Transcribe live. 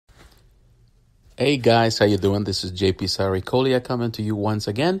Hey guys, how you doing? This is JP Saricolia coming to you once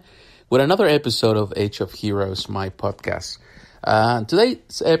again with another episode of Age of Heroes, my podcast.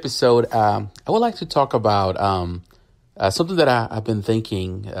 Today's episode, I would like to talk about something that I've been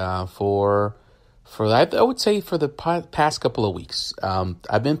thinking I would say for the past couple of weeks.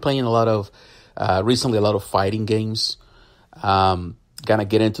 I've been playing recently a lot of fighting games. Kind of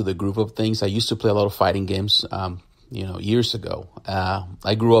get into the groove of things. I used to play a lot of fighting games, years ago.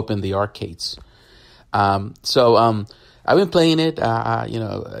 I grew up in the arcades. So I've been playing it.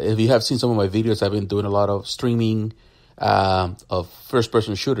 If you have seen some of my videos, I've been doing a lot of streaming of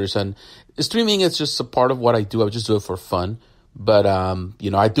first-person shooters, and streaming is just a part of what I do. I just do it for fun. But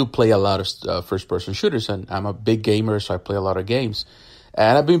I do play a lot of first-person shooters, and I'm a big gamer, so I play a lot of games.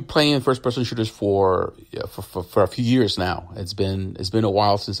 And I've been playing first-person shooters for a few years now. It's been a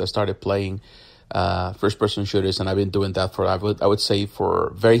while since I started playing first-person shooters, and I've been doing that I would say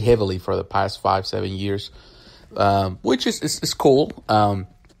for very heavily for the past 5-7 years, which is cool.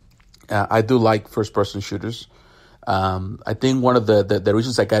 I do like first-person shooters. I think one of the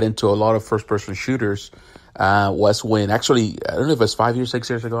reasons I got into a lot of first-person shooters was when, actually, I don't know if it was 5 years, 6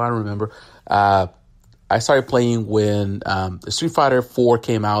 years ago, I don't remember. I started playing when Street Fighter 4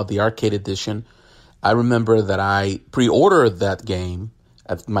 came out, the arcade edition. I remember that I pre-ordered that game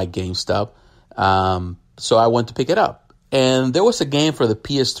at my GameStop. So I went to pick it up, and there was a game for the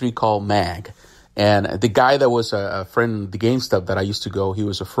PS3 called Mag, and the guy that was a friend of the GameStop that I used to go, he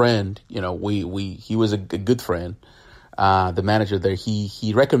was a friend, he was a good friend, the manager there,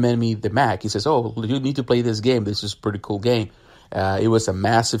 he recommended me the Mag. He says, "Oh, you need to play this game. This is a pretty cool game." It was a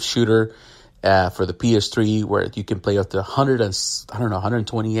massive shooter, for the PS3 where you can play up to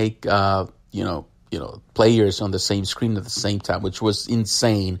 128, players on the same screen at the same time, which was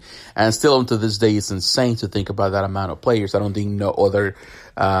insane. And still to this day, it's insane to think about that amount of players. I don't think no other,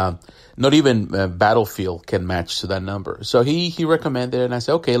 not even Battlefield can match to that number. So he recommended it, and I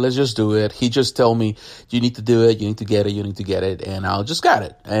said, okay, let's just do it. He just told me, you need to do it, you need to get it, and I just got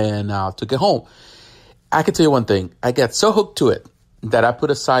it, and I took it home. I can tell you one thing, I got so hooked to it that I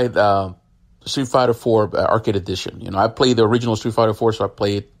put aside, Street Fighter 4 Arcade Edition. I played the original Street Fighter 4, so I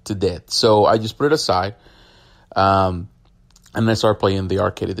played it to death. So I just put it aside, and then I started playing the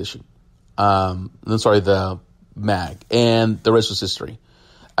Arcade Edition. The Mag, and the rest was history.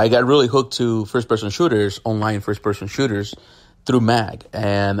 I got really hooked to first-person shooters, online first-person shooters, through Mag.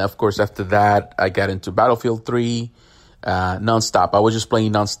 And, of course, after that, I got into Battlefield 3, nonstop. I was just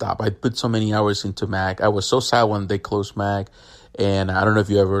playing nonstop. I put so many hours into Mag. I was so sad when they closed Mag. And I don't know if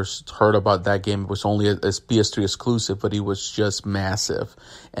you ever heard about that game. It was only a PS3 exclusive, but it was just massive.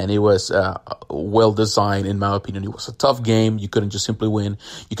 And it was well designed, in my opinion. It was a tough game. You couldn't just simply win.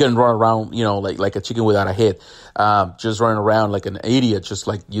 You couldn't run around, like a chicken without a head, just running around like an idiot, just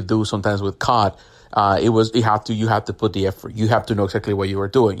like you do sometimes with COD. You have to put the effort. You have to know exactly what you are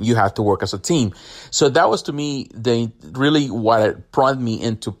doing. You have to work as a team. So that was, to me, really what prompted me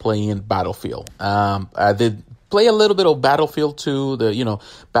into playing Battlefield. I did play a little bit of Battlefield 2,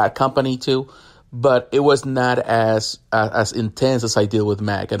 Bad Company 2, but it was not as intense as I did with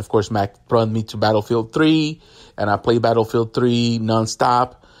Mag. And of course, Mag brought me to Battlefield 3, and I played Battlefield 3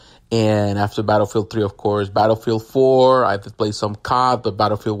 nonstop. And after Battlefield 3, of course, Battlefield 4, I did play some COD, but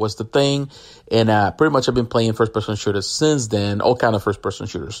Battlefield was the thing. And pretty much I've been playing first-person shooters since then, all kind of first-person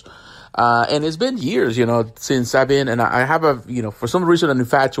shooters. And it's been years, since I've been, and I have for some reason, an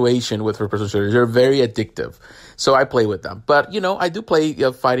infatuation with first-person shooters. They're very addictive. So I play with them. But, I do play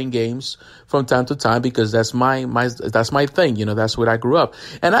fighting games from time to time because that's my thing. That's what I grew up.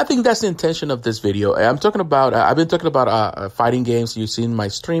 And I think that's the intention of this video. I've been talking about fighting games. You've seen my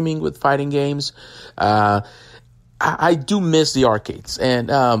streaming with fighting games. I do miss the arcades. And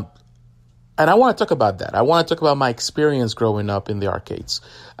I want to talk about that. I want to talk about my experience growing up in the arcades.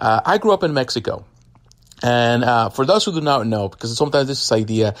 I grew up in Mexico. And for those who do not know, because sometimes this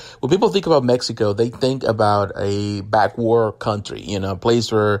idea, when people think about Mexico, they think about a backward country, a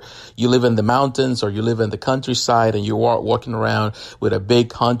place where you live in the mountains or you live in the countryside and you're walking around with a big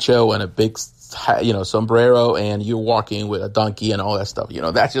honcho and a big sombrero, and you're walking with a donkey and all that stuff.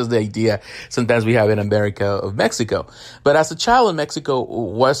 That's just the idea sometimes we have in America of Mexico. But as a child in Mexico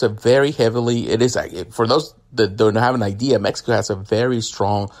was for those that don't have an idea, Mexico has a very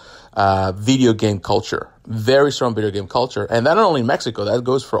strong video game culture, very strong video game culture. And not only in Mexico, that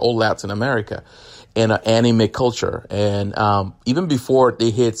goes for all Latin America, and anime culture. And even before it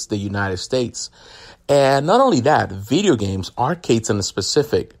hits the United States. And not only that, video games, arcades in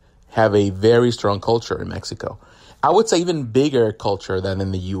specific, have a very strong culture in Mexico. I would say even bigger culture than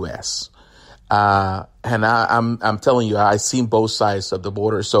in the U.S. And I'm telling you, I've seen both sides of the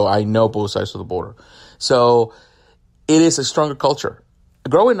border, so I know both sides of the border. So it is a stronger culture.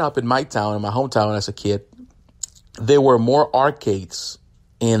 Growing up in my town, in my hometown as a kid, there were more arcades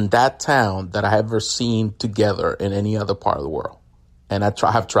in that town that I have ever seen together in any other part of the world. And I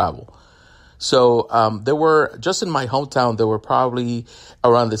have traveled. So there were, just in my hometown, there were probably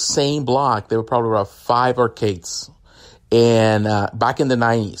around the same block, there were probably around 5 arcades. And back in the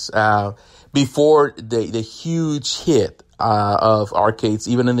 90s, before the huge hit of arcades,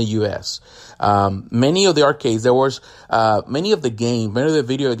 even in the U.S., many of the arcades, there was many of the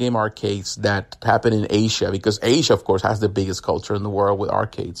video game arcades that happened in Asia, because Asia, of course, has the biggest culture in the world with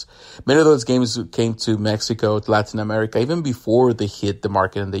arcades. Many of those games came to Mexico, to Latin America, even before they hit the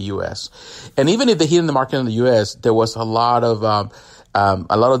market in the U.S. And even if they hit in the market in the U.S., there was a lot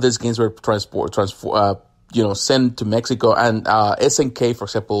of these games were sent to Mexico. And SNK, for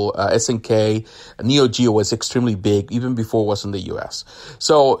example, SNK, Neo Geo was extremely big even before it was in the U.S.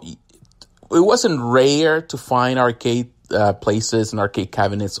 So it wasn't rare to find arcade places and arcade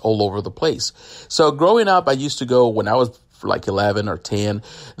cabinets all over the place. So growing up, I used to go when I was like 11 or 10.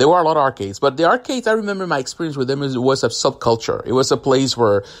 There were a lot of arcades, but the arcades, I remember my experience with them was a subculture. It was a place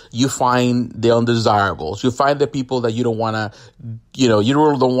where you find the undesirables. You find the people that you don't want to, you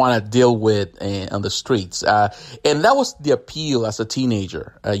really don't want to deal with on the streets. And that was the appeal as a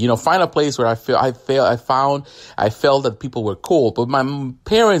teenager. Find a place where I felt that people were cool, but my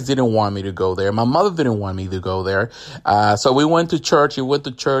parents didn't want me to go there. My mother didn't want me to go there. So we went to church. We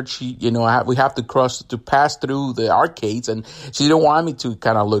have to pass through the arcades, and she didn't want me to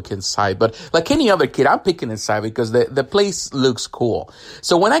kind of look inside. But like any other kid, I'm picking inside because the place looks cool.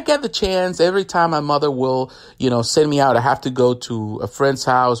 So when I get the chance, every time my mother will, send me out, I have to go to a friend's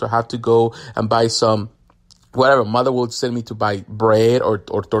house or have to go and buy some whatever. Mother will send me to buy bread or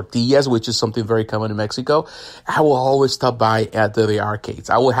tortillas, which is something very common in Mexico. I will always stop by at the arcades.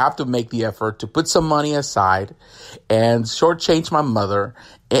 I will have to make the effort to put some money aside and shortchange my mother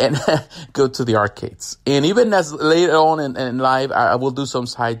and go to the arcades. And even as later on in life, I will do some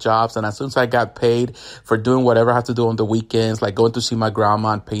side jobs. And as soon as I got paid for doing whatever I have to do on the weekends, like going to see my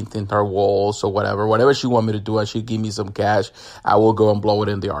grandma and painting her walls or whatever she want me to do, and she give me some cash, I will go and blow it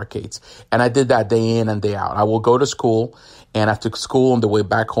in the arcades. And I did that day in and day out. I will go to school, and after school on the way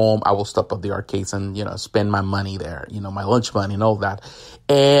back home, I will stop at the arcades and, spend my money there, my lunch money and all that.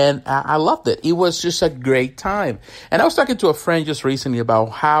 And I loved it. It was just a great time. And I was talking to a friend just recently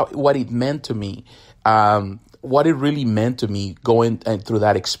about what it meant to me, what it really meant to me going through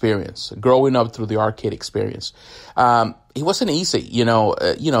that experience, growing up through the arcade experience. It wasn't easy,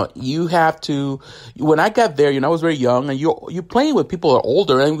 you have to, when I got there, I was very young, and you're playing with people that are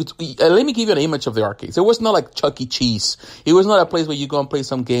older. And let me give you an image of the arcades. It was not like Chuck E. Cheese. It was not a place where you go and play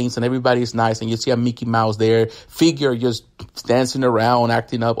some games and everybody's nice and you see a Mickey Mouse there, figure just dancing around,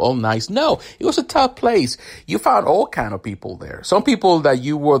 acting up, all nice. No, it was a tough place. You found all kind of people there. Some people that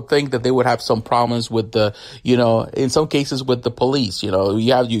you would think that they would have some problems with the, in some cases with the police. You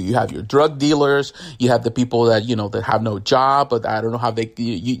have your drug dealers, you have the people that, that have no job, but I don't know how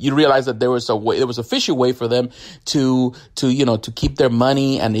you realize that there was a fishy way for them to keep their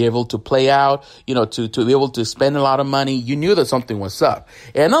money and be able to play out, to be able to spend a lot of money. You knew that something was up.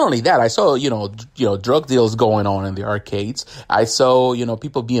 And not only that, I saw, drug deals going on in the arcades. I saw,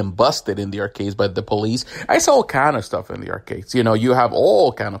 people being busted in the arcades by the police. I saw all kind of stuff in the arcades. You have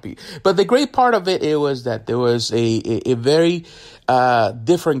all kind of people. But the great part of it was that there was a very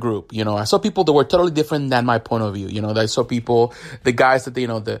different group. I saw people that were totally different than my point of view. I saw people, the guys that,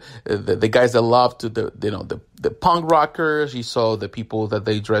 the guys that love to the punk rockers. You saw the people that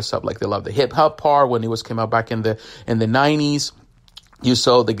they dress up like they love the hip hop part when it came out back in the 90s. You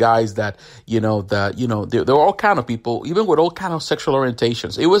saw the guys that, there were all kind of people, even with all kind of sexual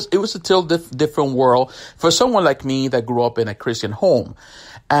orientations. It was a still different world for someone like me that grew up in a Christian home.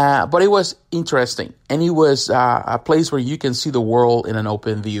 But it was interesting, and it was a place where you can see the world in an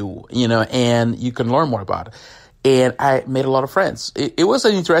open view, and you can learn more about it. And I made a lot of friends. It was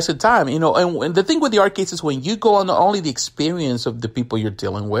an interesting time, and the thing with the arcades is when you go on, not only the experience of the people you're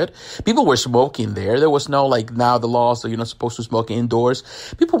dealing with, people were smoking there. There was no, like now the laws that you're not supposed to smoke indoors.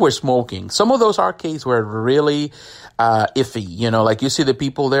 People were smoking. Some of those arcades were really iffy, like you see the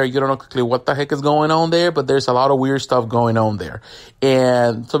people there, you don't know quickly what the heck is going on there, but there's a lot of weird stuff going on there.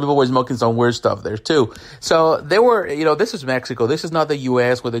 And some people were smoking some weird stuff there too. So they were, this is Mexico. This is not the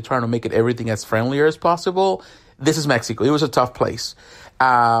U.S. where they're trying to make it everything as friendly as possible. This is Mexico. It was a tough place.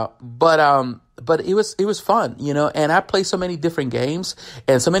 But but it was fun, and I played so many different games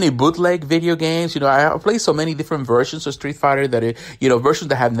and so many bootleg video games. I played so many different versions of Street Fighter versions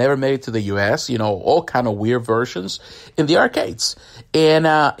that have never made it to the US, all kind of weird versions in the arcades. And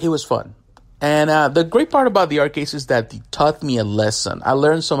it was fun. And the great part about the arcades is that it taught me a lesson. I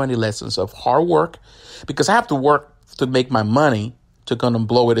learned so many lessons of hard work, because I have to work to make my money to kind of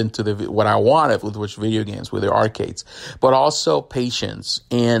blow it into what I wanted with which video games, with the arcades, but also patience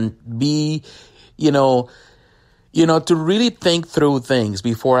and be, to really think through things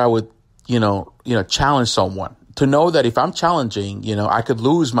before I would, challenge someone. To know that if I'm challenging, I could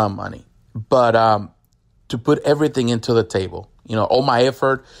lose my money, but to put everything into the table. All my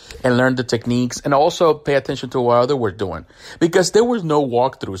effort, and learn the techniques, and also pay attention to what others were doing, because there was no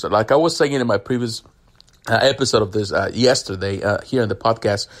walkthroughs. Like I was saying in my previous episode of this yesterday here in the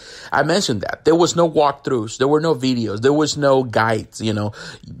podcast, I mentioned that there was no walkthroughs, there were no videos, there was no guides.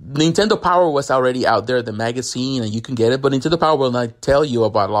 Nintendo Power was already out there, the magazine, and you can get it, but Nintendo Power will not tell you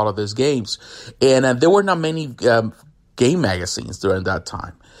about a lot of these games, and there were not many game magazines during that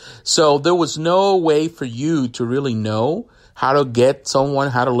time, so there was no way for you to really know how to get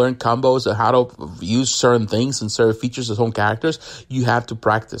someone, how to learn combos, or how to use certain things and certain features of some characters. You have to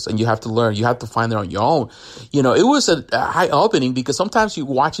practice and you have to learn. You have to find it on your own. It was a eye-opening, because sometimes you're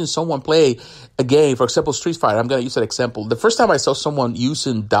watching someone play a game, for example, Street Fighter. I'm going to use an example. The first time I saw someone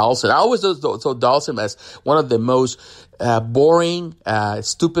using Dhalsim, I always saw Dhalsim as one of the most boring,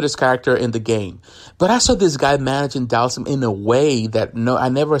 stupidest character in the game. But I saw this guy managing Dhalsim in a way that I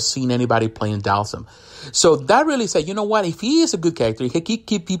never seen anybody playing Dhalsim. So that really said, you know what? If he is a good character, he can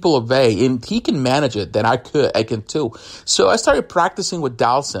keep people at bay, and he can manage it, then I can too. So I started practicing with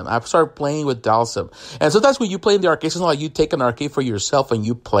Dhalsim. I started playing with Dhalsim. And sometimes when you play in the arcade, it's not like you take an arcade for yourself and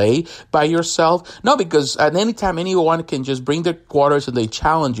you play by yourself. No, because at any time, anyone can just bring their quarters and they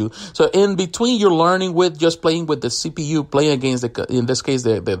challenge you. So in between, you're learning with just playing with the CPU, playing against in this case,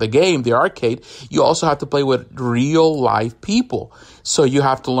 the game, the arcade, you also have to play with real life people. So you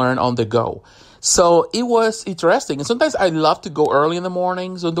have to learn on the go. So it was interesting. And sometimes I love to go early in the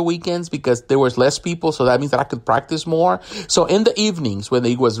mornings on the weekends, because there was less people. So that means that I could practice more. So in the evenings, when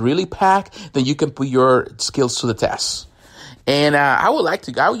it was really packed, then you can put your skills to the test. And I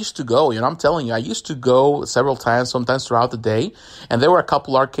used to go, I'm telling you, I used to go several times, sometimes throughout the day. And there were a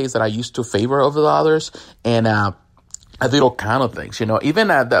couple arcades that I used to favor over the others. And I did all kind of things,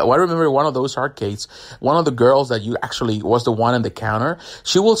 even I remember one of those arcades, one of the girls that you actually was the one in the counter,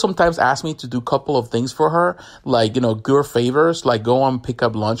 she will sometimes ask me to do a couple of things for her, like, good favors, like go and pick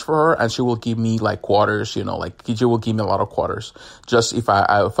up lunch for her, and she will give me like quarters, she will give me a lot of quarters, just if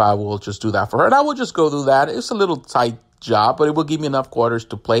I will just do that for her. And I will just go do that. It's a little tight job, but it will give me enough quarters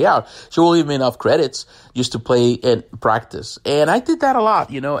to play out. She will give me enough credits just to play and practice. And I did that a lot,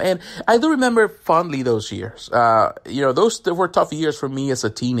 and I do remember fondly those years. Those were tough years for me as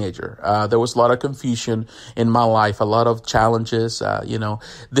a teenager. There was a lot of confusion in my life, a lot of challenges,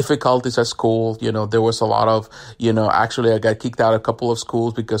 difficulties at school. There was a lot of, actually I got kicked out of a couple of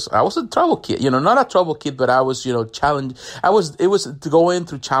schools because I was a trouble kid, not a trouble kid, but I was, challenged. It was going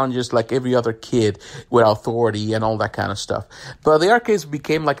through challenges like every other kid with authority and all that kind of stuff. But the arcades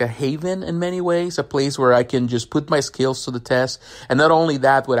became like a haven in many ways, a place where I can just put my skills to the test. And not only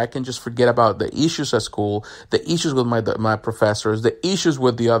that, but I can just forget about the issues at school, the issues with my professors, the issues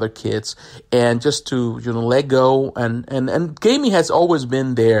with the other kids, and just to, let go. And gaming has always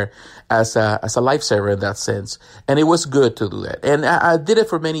been there as a lifesaver in that sense. And it was good to do that. And I did it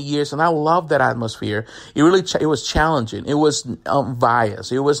for many years, and I loved that atmosphere. It really, it was challenging. It was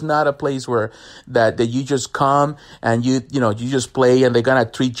unbiased. It was not a place where that you just come and you just play and they're going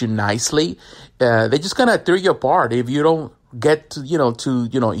to treat you nicely. They're just going to tear you apart if you don't get to, you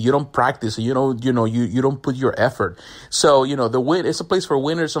don't practice, you don't put your effort. So, it's a place for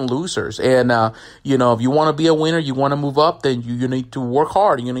winners and losers. And, if you want to be a winner, you want to move up, then you need to work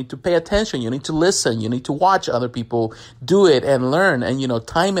hard. You need to pay attention. You need to listen. You need to watch other people do it and learn and,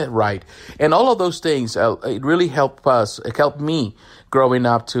 time it right. And all of those things, it really helped us. It helped me growing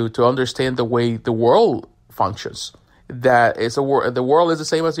up to understand the way the world functions. That the world is the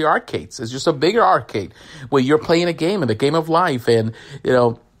same as the arcades. It's just a bigger arcade where you're playing a game, and the game of life, and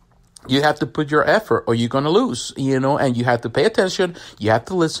you have to put your effort or you're going to lose, and you have to pay attention. You have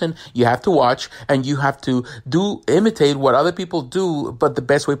to listen. You have to watch, and you have to imitate what other people do, but the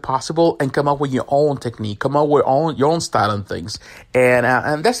best way possible, and come up with your own technique, come up with your own style and things.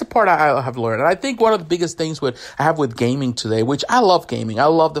 And that's the part I have learned. And I think one of the biggest things I have with gaming today, which I love gaming. I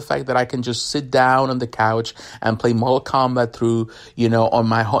love the fact that I can just sit down on the couch and play Mortal Kombat through, in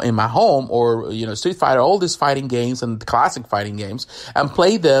my home, or, Street Fighter, all these fighting games and the classic fighting games, and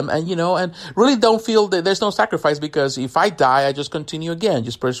play them. And, and really don't feel that there's no sacrifice, because if I die, I just continue again,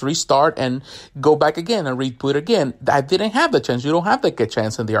 just press restart and go back again and reboot again. I didn't have the chance. You don't have the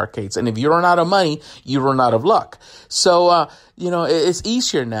chance in the arcades. And if you run out of money, you run out of luck. So, it's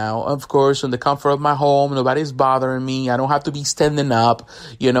easier now, of course, in the comfort of my home. Nobody's bothering me. I don't have to be standing up,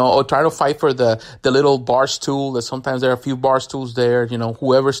 or trying to fight for the little bar stool. That sometimes there are a few bar stools there.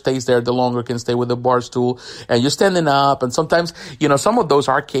 Whoever stays there the longer can stay with the bar stool. And you're standing up. And sometimes, some of those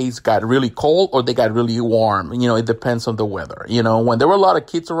arcades got really cold or they got really warm. It depends on the weather. When there were a lot of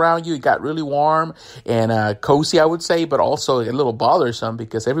kids around you, it got really warm and cozy, I would say, but also a little bothersome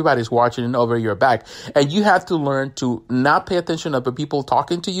because everybody's watching over your back. And you have to learn to not pay attention of people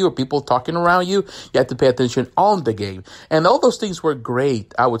talking to you or people talking around you. You have to pay attention on the game. And all those things were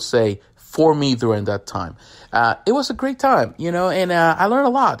great, I would say, for me during that time. It was a great time, and I learned a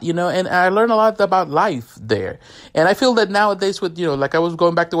lot, and I learned a lot about life there. And I feel that nowadays with, like I was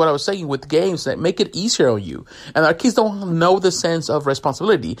going back to what I was saying with games that make it easier on you. And our kids don't know the sense of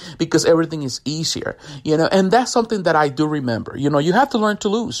responsibility because everything is easier, and that's something that I do remember. You have to learn to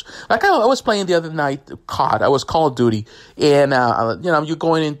lose. Like I was playing the other night, COD, I was Call of Duty, and, you're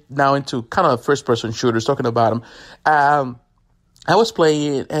going in now into kind of first person shooters, talking about them. I was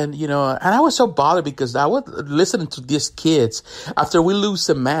playing and I was so bothered because I was listening to these kids after we lose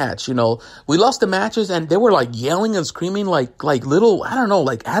the match. We lost the matches and they were like yelling and screaming like little, I don't know,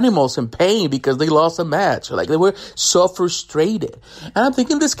 like animals in pain because they lost a match. Like they were so frustrated. And I'm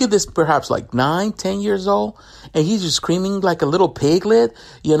thinking this kid is perhaps like 9, 10 years old and he's just screaming like a little piglet,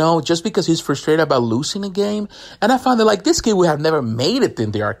 just because he's frustrated about losing a game. And I found that like this kid would have never made it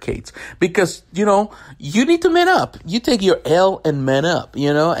in the arcades because, you need to man up. You take your L and man up,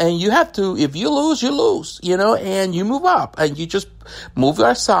 and you have to, if you lose, and you move up and you just move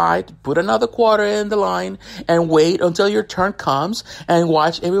aside, put another quarter in the line and wait until your turn comes and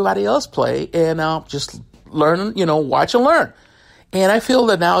watch everybody else play and just learn, watch and learn. And I feel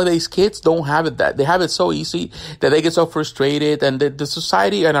that nowadays kids don't have it that. They have it so easy that they get so frustrated and the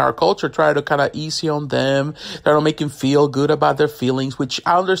society and our culture try to kind of easy on them. Try to make them feel good about their feelings, which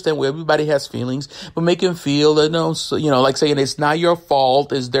I understand where everybody has feelings, but make them feel that, like saying it's not your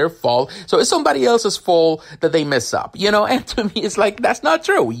fault, it's their fault. So it's somebody else's fault that they mess up, and to me, it's like, that's not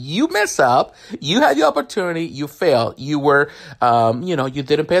true. You mess up. You had the opportunity. You failed. You were, you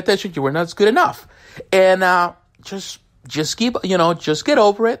didn't pay attention. You were not good enough. And, just keep, just get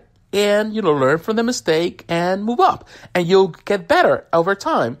over it and, learn from the mistake and move up and you'll get better over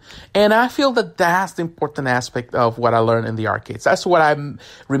time. And I feel that that's the important aspect of what I learned in the arcades. That's what I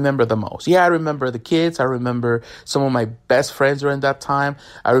remember the most. Yeah, I remember the kids. I remember some of my best friends during that time.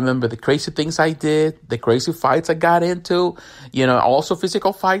 I remember the crazy things I did, the crazy fights I got into, also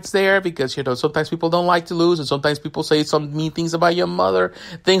physical fights there because, sometimes people don't like to lose and sometimes people say some mean things about your mother,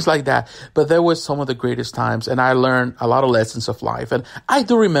 things like that. But there was some of the greatest times and I learned a lot of lessons of life. And I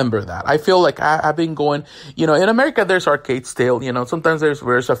do remember that. I feel like I've been going, in America, there's arcades still, sometimes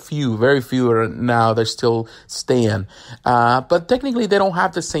there's a few, very few now they're still staying. But technically they don't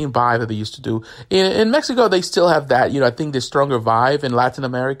have the same vibe that they used to do. In Mexico, they still have that, I think the stronger vibe in Latin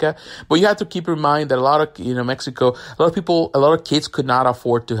America. But you have to keep in mind that a lot of, Mexico, a lot of kids could not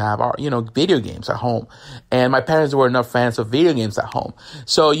afford to have, video games at home. And my parents were not fans of video games at home.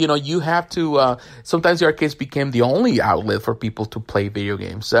 So, you have to, sometimes the arcades became the only outlet for people to play video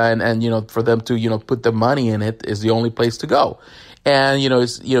games. And for them to, put the money in it is the only place to go. And,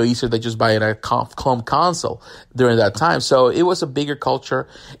 it's, easier than just buying a home console during that time. So it was a bigger culture.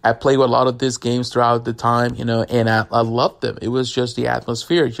 I played with a lot of these games throughout the time, and I loved them. It was just the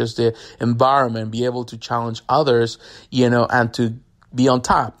atmosphere, just the environment, be able to challenge others, and to be on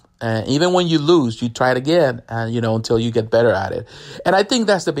top. Even when you lose, you try it again, until you get better at it. And I think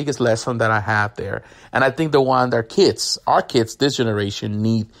that's the biggest lesson that I have there. And I think the one that our kids, this generation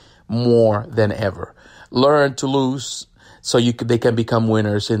need more than ever. Learn to lose so they can become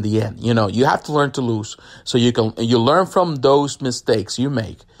winners in the end. You have to learn to lose so you learn from those mistakes you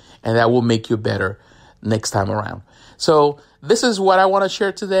make, and that will make you better next time around. So this is what I want to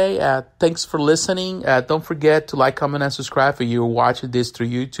share today. Thanks for listening. Don't forget to like, comment, and subscribe if you're watching this through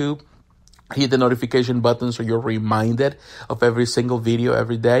YouTube. Hit the notification button so you're reminded of every single video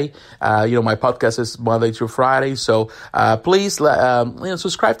every day. My podcast is Monday through Friday. So, please,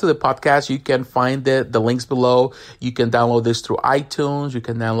 subscribe to the podcast. You can find the links below. You can download this through iTunes. You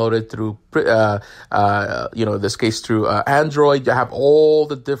can download it through, in this case through, Android. You have all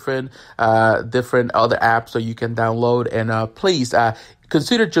the different other apps that you can download. And, please,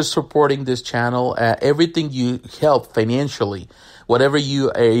 consider just supporting this channel. Everything you help financially Whatever you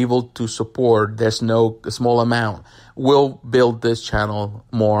are able to support, there's no small amount, will build this channel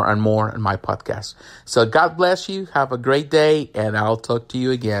more and more in my podcast. So God bless you. Have a great day, and I'll talk to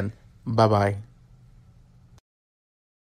you again. Bye-bye.